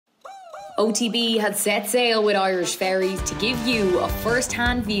OTB had set sail with Irish Ferries to give you a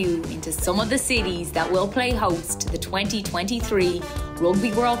first-hand view into some of the cities that will play host to the 2023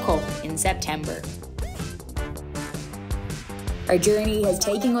 Rugby World Cup in September. Our journey has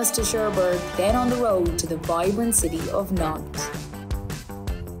taken us to Cherbourg, then on the road to the vibrant city of Nantes.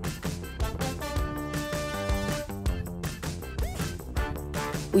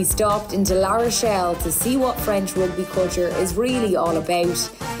 We stopped into La Rochelle to see what French rugby culture is really all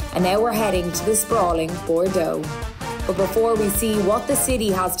about, and now we're heading to the sprawling Bordeaux. But before we see what the city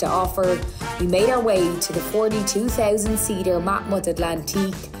has to offer, we made our way to the 42,000-seater Matmut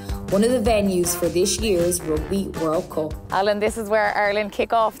Atlantique, one of the venues for this year's Rugby World Cup. Alan, this is where Ireland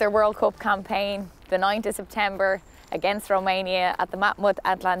kick off their World Cup campaign, the 9th of September, against Romania at the Matmut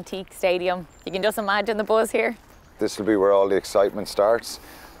Atlantique Stadium. You can just imagine the buzz here. This will be where all the excitement starts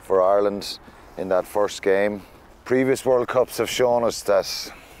for Ireland in that first game. Previous World Cups have shown us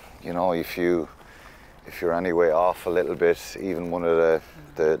that, you know, if you're anyway off a little bit, even one of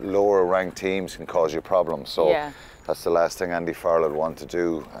the lower ranked teams can cause you problems. So yeah, that's the last thing Andy Farrell would want to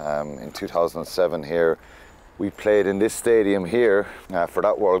do. In 2007 here, we played in this stadium here for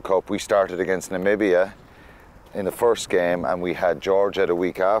that World Cup. We started against Namibia in the first game and we had Georgia the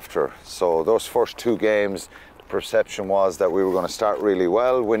week after. So those first two games, the perception was that we were going to start really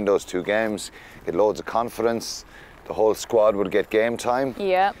well, win those two games, get loads of confidence, the whole squad would get game time.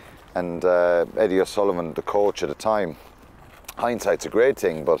 Yeah. And Eddie O'Sullivan, the coach at the time, hindsight's a great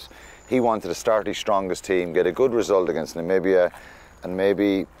thing, but he wanted to start his strongest team, get a good result against Namibia, and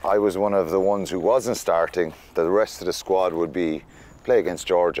maybe I was one of the ones who wasn't starting. The rest of the squad would play against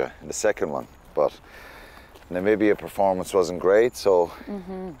Georgia in the second one, but Namibia performance wasn't great, so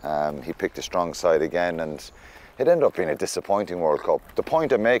he picked a strong side again, and it ended up being a disappointing World Cup. The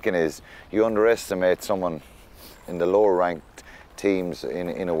point I'm making is you underestimate someone in the lower ranked teams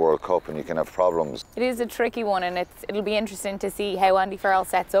in a World Cup and you can have problems. It is a tricky one, and it'll be interesting to see how Andy Farrell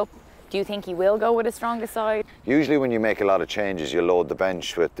sets up. Do you think he will go with a stronger side? Usually when you make a lot of changes, you load the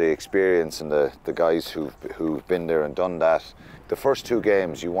bench with the experience and the guys who've been there and done that. The first two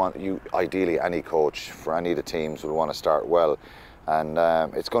games, ideally any coach for any of the teams would want to start well. And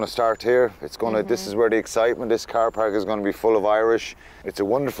it's going to start here. This is where the excitement, this car park is going to be full of Irish. It's a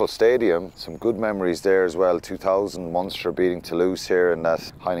wonderful stadium, some good memories there as well. 2000, Munster beating Toulouse here in that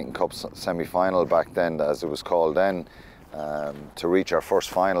Heineken Cup semi-final back then, as it was called then. To reach our first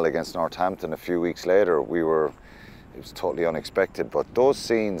final against Northampton a few weeks later, it was totally unexpected, but those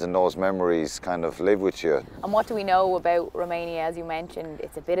scenes and those memories kind of live with you. And what do we know about Romania? As you mentioned,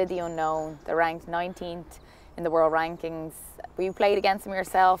 it's a bit of the unknown. They're ranked 19th in the world rankings. You played against them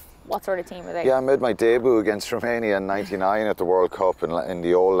yourself. What sort of team are they? Yeah, I made my debut against Romania in '99 at the World Cup in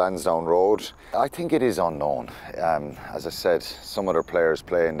the old Lansdowne Road. I think it is unknown. As I said, some other players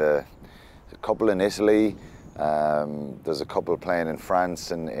playing a couple in Italy. There's a couple playing in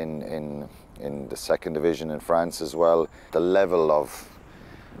France in the second division in France as well. The level of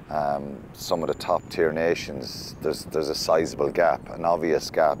some of the top tier nations, there's a sizable gap, an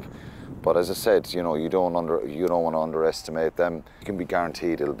obvious gap. But as I said, you know, you don't want to underestimate them. You can be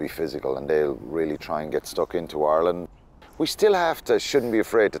guaranteed it'll be physical and they'll really try and get stuck into Ireland. We still shouldn't be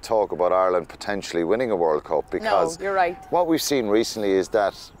afraid to talk about Ireland potentially winning a World Cup, because no, you're right. What we've seen recently is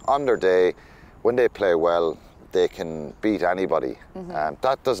that on their day, when they play well, they can beat anybody.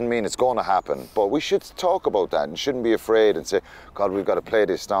 That doesn't mean it's going to happen, but we should talk about that and shouldn't be afraid and say, God, we've got to play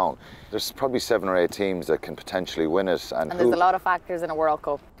this down. There's probably 7 or 8 teams that can potentially win it. And there's a lot of factors in a World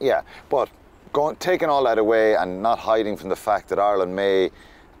Cup. Yeah, but taking all that away and not hiding from the fact that Ireland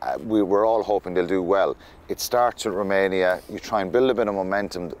we're all hoping they'll do well. It starts with Romania. You try and build a bit of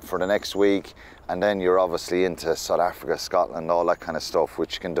momentum for the next week, and then you're obviously into South Africa, Scotland, all that kind of stuff,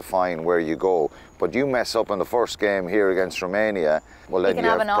 which can define where you go. But you mess up in the first game here against Romania, well, then you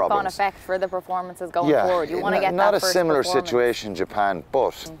have problems. It can have a knock-on effect for the performances going forward. You want to get not that first a similar situation in Japan,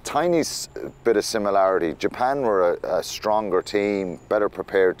 but tiny bit of similarity. Japan were a stronger team, better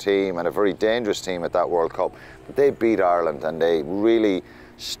prepared team, and a very dangerous team at that World Cup. But they beat Ireland, and they really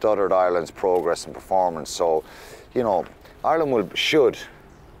stuttered Ireland's progress and performance. So, you know, Ireland should.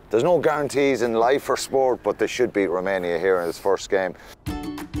 There's no guarantees in life or sport, but they should beat Romania here in this first game.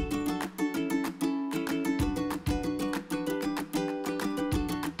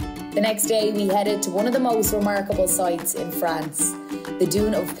 The next day we headed to one of the most remarkable sites in France, the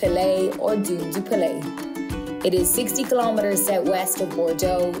Dune of Pelée, or Dune du Pelée. It is 60 kilometres southwest of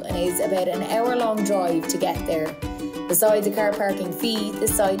Bordeaux and is about an hour-long drive to get there. Besides a car parking fee, the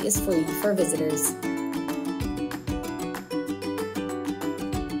site is free for visitors.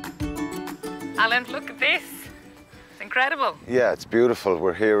 Alan, look at this. It's incredible. Yeah, it's beautiful.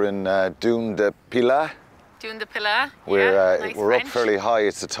 We're here in Dune de Pilat. Dune de Pilat. We're up fairly high.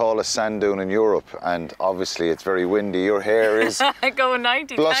 It's the tallest sand dune in Europe, and obviously it's very windy. Your hair is going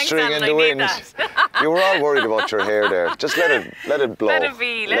 90. blustering in the wind. You were all worried about your hair there. Just let it blow. Let it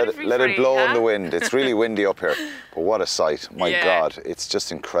be. Let it blow in the wind. It's really windy up here. But what a sight! My God, it's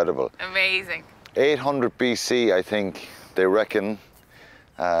just incredible. Amazing. 800 BC, I think they reckon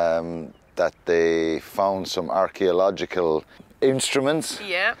that they found some archaeological instruments.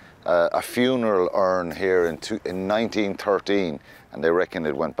 Yeah. A funeral urn here in 1913, and they reckon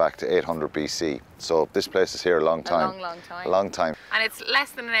it went back to 800 BC. So this place is here a long time. Long time. A long time. And it's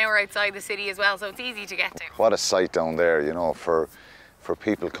less than an hour outside the city as well, so it's easy to get to. What a sight down there, you know, for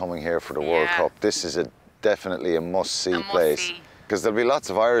people coming here for the World Cup. This is definitely a must-see place. Because there'll be lots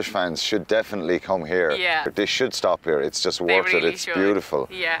of Irish fans should definitely come here. Yeah. They should stop here. It's just worth it. It's beautiful.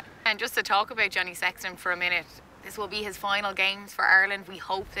 Yeah. And just to talk about Johnny Sexton for a minute, this will be his final games for Ireland. We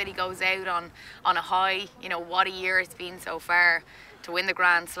hope that he goes out on a high. You know, what a year it's been so far to win the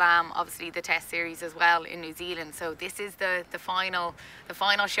Grand Slam, obviously the Test Series as well in New Zealand. So this is the final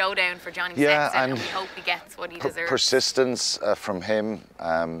showdown for Johnny Sexton, and we hope he gets what he deserves. Persistence from him.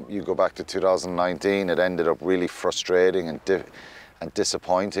 You go back to 2019, it ended up really frustrating and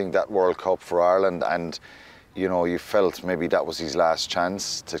disappointing, that World Cup for Ireland, and you know, you felt maybe that was his last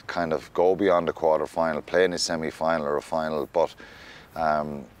chance to kind of go beyond the quarter-final, play in a semi-final or a final, but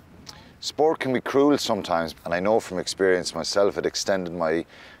sport can be cruel sometimes, and I know from experience myself, it extended my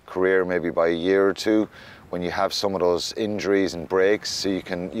career maybe by a year or two when you have some of those injuries and breaks, so you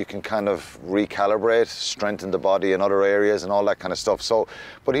can kind of recalibrate, strengthen the body in other areas and all that kind of stuff. So,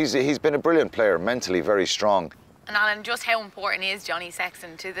 but he's been a brilliant player, mentally very strong. And Alan, just how important is Johnny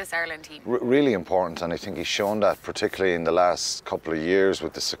Sexton to this Ireland team? Really important, and I think he's shown that particularly in the last couple of years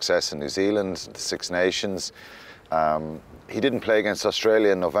with the success in New Zealand, the Six Nations. He didn't play against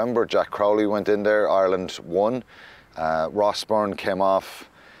Australia in November. Jack Crowley went in there, Ireland won. Ross Byrne came off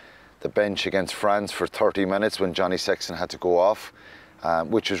the bench against France for 30 minutes when Johnny Sexton had to go off,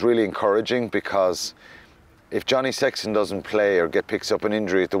 which was really encouraging, because if Johnny Sexton doesn't play or picks up an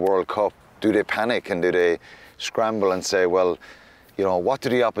injury at the World Cup, do they panic and do they scramble and say, well, you know, what do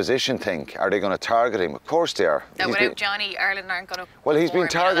the opposition think? Are they going to target him? Of course they are. That without Johnny, Ireland aren't going to. Well, he's been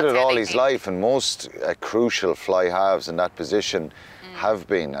targeted all his life, and most crucial fly halves in that position have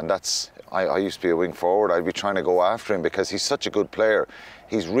been. And that's, I used to be a wing forward. I'd be trying to go after him because he's such a good player.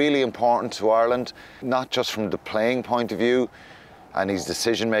 He's really important to Ireland, not just from the playing point of view and his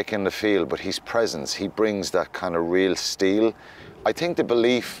decision making in the field, but his presence. He brings that kind of real steel. I think the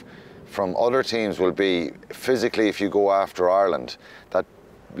belief from other teams will be, physically, if you go after Ireland, that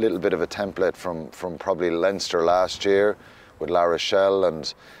little bit of a template from probably Leinster last year with La Rochelle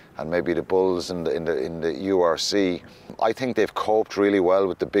and maybe the Bulls in the URC. I think they've coped really well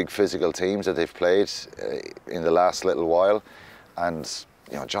with the big physical teams that they've played in the last little while, and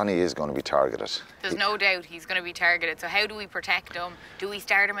you know, Johnny is going to be targeted. There's no doubt he's going to be targeted. So how do we protect him? Do we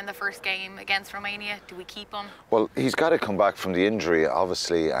start him in the first game against Romania? Do we keep him? Well, he's got to come back from the injury,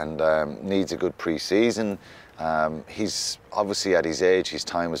 obviously, and needs a good pre-season. He's obviously at his age, his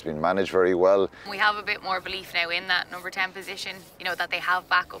time has been managed very well. We have a bit more belief now in that number 10 position, you know, that they have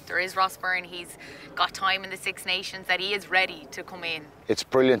backup. There is Ross Byrne, he's got time in the Six Nations, that he is ready to come in. It's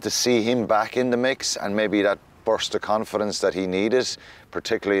brilliant to see him back in the mix, and maybe that burst of confidence that he needed,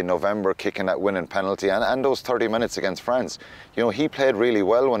 particularly in November, kicking that winning penalty and those 30 minutes against France. You know, he played really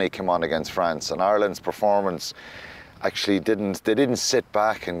well when he came on against France, and Ireland's performance actually didn't sit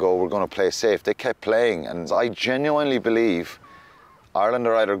back and go, we're going to play safe. They kept playing, and I genuinely believe Ireland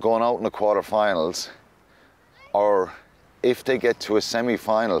are either going out in the quarterfinals, or if they get to a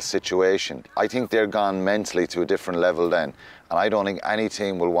semi-final situation, I think they're gone mentally to a different level then, and I don't think any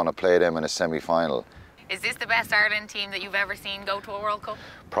team will want to play them in a semi-final. Is this the best Ireland team that you've ever seen go to a World Cup?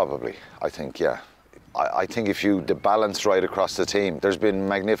 Probably, I think, yeah. I think if the balance right across the team, there's been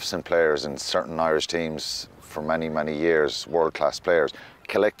magnificent players in certain Irish teams for many, many years, world-class players.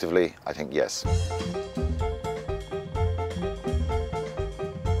 Collectively, I think yes.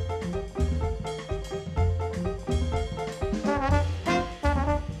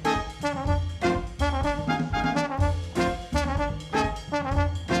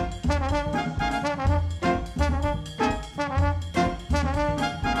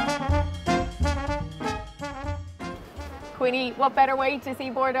 Queenie, what better way to see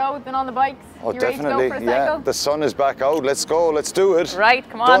Bordeaux than on the bikes? Oh, you definitely, ready to go for a yeah. cycle? The sun is back out. Let's go, let's do it. Right,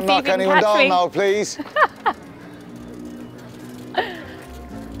 come on, don't knock anyone down now, please.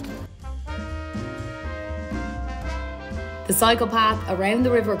 The The cycle path around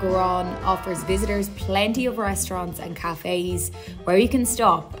the River Garonne offers visitors plenty of restaurants and cafes where you can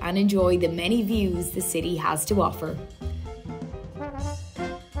stop and enjoy the many views the city has to offer.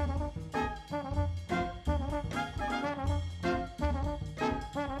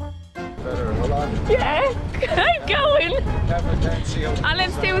 Hold on. Yeah, I'm going.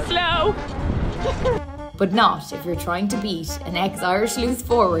 Alan's too slow. But not if you're trying to beat an ex-Irish loose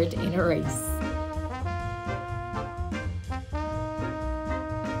forward in a race.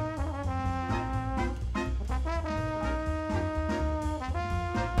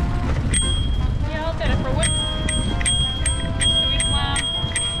 Yeah, I'll set it for one. Sweet mom.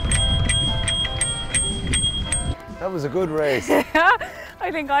 That was a good race.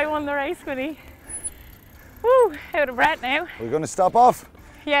 I think I won the race, Quinny. Woo, out of breath now. We're going to stop off.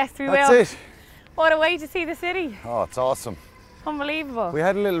 Yes, we That's will. it. What a way to see the city. Oh, it's awesome. Unbelievable. We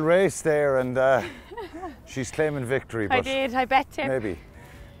had a little race there and she's claiming victory. But I did, I bet you.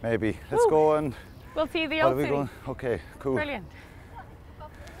 Maybe. Let's go and... We'll see the What old are we city. going? Okay, cool. Brilliant.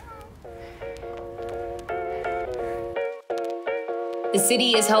 The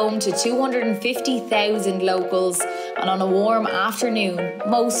city is home to 250,000 locals, and on a warm afternoon,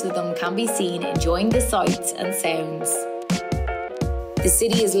 most of them can be seen enjoying the sights and sounds. The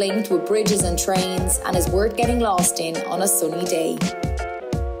city is linked with bridges and trains and is worth getting lost in on a sunny day.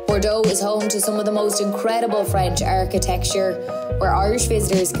 Bordeaux is home to some of the most incredible French architecture, where Irish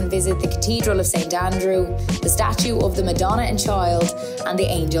visitors can visit the Cathedral of St Andrew, the statue of the Madonna and Child, and the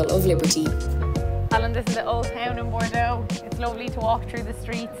Angel of Liberty. Alan, this is the old town in Bordeaux. It's lovely to walk through the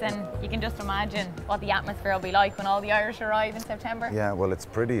streets, and you can just imagine what the atmosphere will be like when all the Irish arrive in September. Yeah, well, it's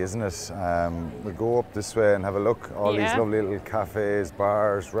pretty, isn't it? We'll go up this way and have a look. All these lovely little cafes,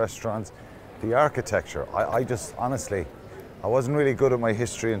 bars, restaurants. The architecture, I just, honestly, I wasn't really good at my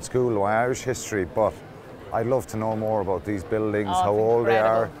history in school, my Irish history, but I'd love to know more about these buildings, how old they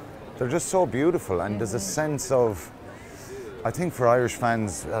are. They're just so beautiful, and there's a sense of, I think for Irish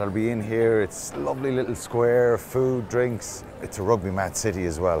fans that'll be in here, it's a lovely little square, food, drinks. It's a rugby mad city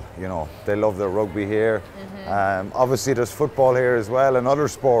as well, you know. They love their rugby here. Obviously there's football here as well and other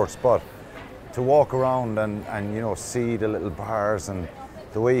sports, but to walk around and you know, see the little bars and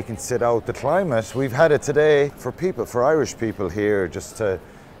the way you can sit out, the climate, we've had it today for people, for Irish people here, just to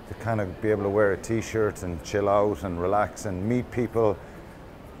kind of be able to wear a t-shirt and chill out and relax and meet people.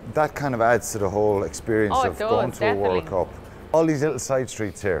 That kind of adds to the whole experience of going to a World Cup. All these little side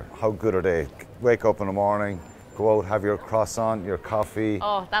streets here, how good are they? Wake up in the morning, go out, have your croissant, your coffee.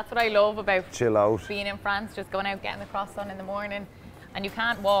 Oh, that's what I love about chill out. Being in France, just going out, getting the croissant in the morning. And you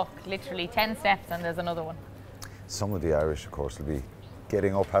can't walk literally 10 steps and there's another one. Some of the Irish, of course, will be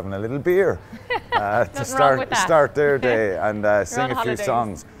getting up, having a little beer to start their day and sing a few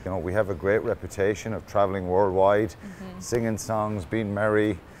songs. You know, we have a great reputation of traveling worldwide, singing songs, being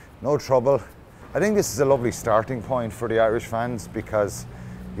merry, no trouble. I think this is a lovely starting point for the Irish fans because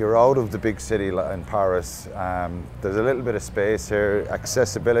you're out of the big city in Paris. There's a little bit of space here,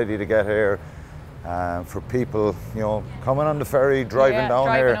 accessibility to get here for people, you know, coming on the ferry, driving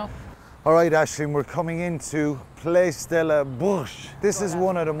down here. Up. All right, Aisling, we're coming into Place de la Bourse. This is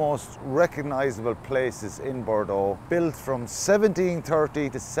one of the most recognisable places in Bordeaux. Built from 1730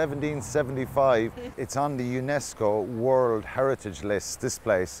 to 1775. It's on the UNESCO World Heritage List, this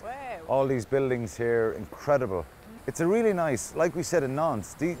place. Wow. All these buildings here, incredible. It's a really nice, like we said in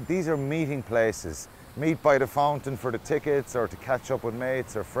Nantes, these are meeting places. Meet by the fountain for the tickets or to catch up with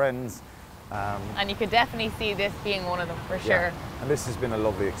mates or friends. And you could definitely see this being one of them for sure. And this has been a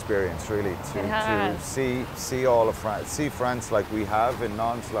lovely experience really to see all of France, see France like we have in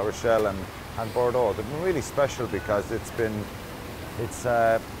Nantes, La Rochelle and Bordeaux. They've been really special because you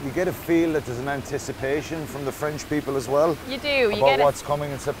get a feel that there's an anticipation from the French people as well. You do. About what's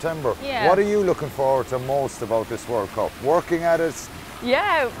coming in September. Yeah. What are you looking forward to most about this World Cup? Working at it?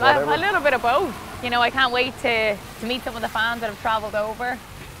 Yeah, a little bit of both. You know, I can't wait to meet some of the fans that have travelled over.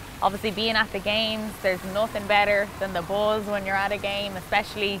 Obviously being at the games, there's nothing better than the buzz when you're at a game,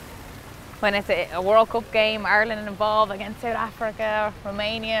 especially when it's a World Cup game, Ireland involved against South Africa,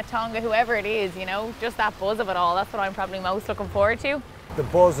 Romania, Tonga, whoever it is, you know, just that buzz of it all. That's what I'm probably most looking forward to. The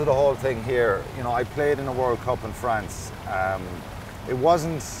buzz of the whole thing here, you know, I played in a World Cup in France. It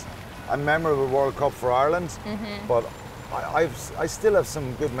wasn't a memorable World Cup for Ireland, but I still have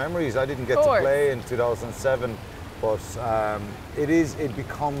some good memories. I didn't get to play in 2007. But it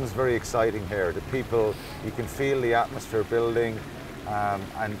becomes very exciting here. The people, you can feel the atmosphere building,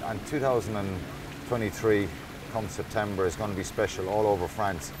 and 2023 come September is going to be special all over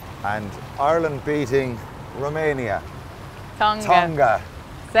France. And Ireland beating Romania, Tonga,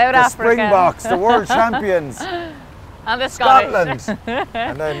 South Africa, Springboks, the world champions. And the Scotland.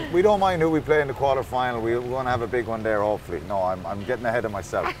 And then we don't mind who we play in the quarter-final. We're going to have a big one there, hopefully. No, I'm getting ahead of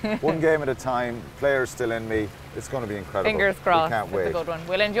myself. One game at a time, players still in me. It's going to be incredible. Fingers crossed. We can't wait. It's a good one.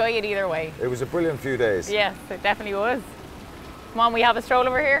 We'll enjoy it either way. It was a brilliant few days. Yes, it definitely was. Come on, we have a stroll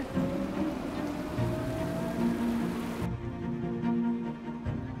over here.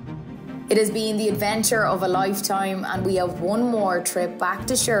 It has been the adventure of a lifetime, and we have one more trip back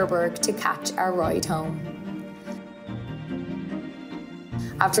to Cherbourg to catch our ride home.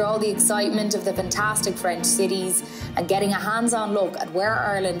 After all the excitement of the fantastic French cities and getting a hands-on look at where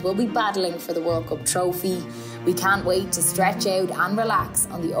Ireland will be battling for the World Cup trophy, we can't wait to stretch out and relax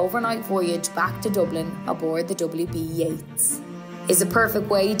on the overnight voyage back to Dublin aboard the WB Yates. It's a perfect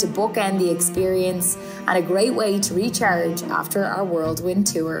way to bookend the experience and a great way to recharge after our whirlwind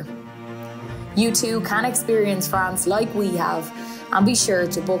tour. You too can experience France like we have, and be sure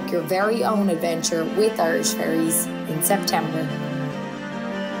to book your very own adventure with Irish Ferries in September.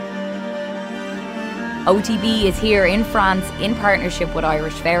 OTB is here in France in partnership with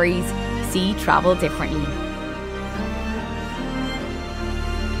Irish Ferries. See travel differently.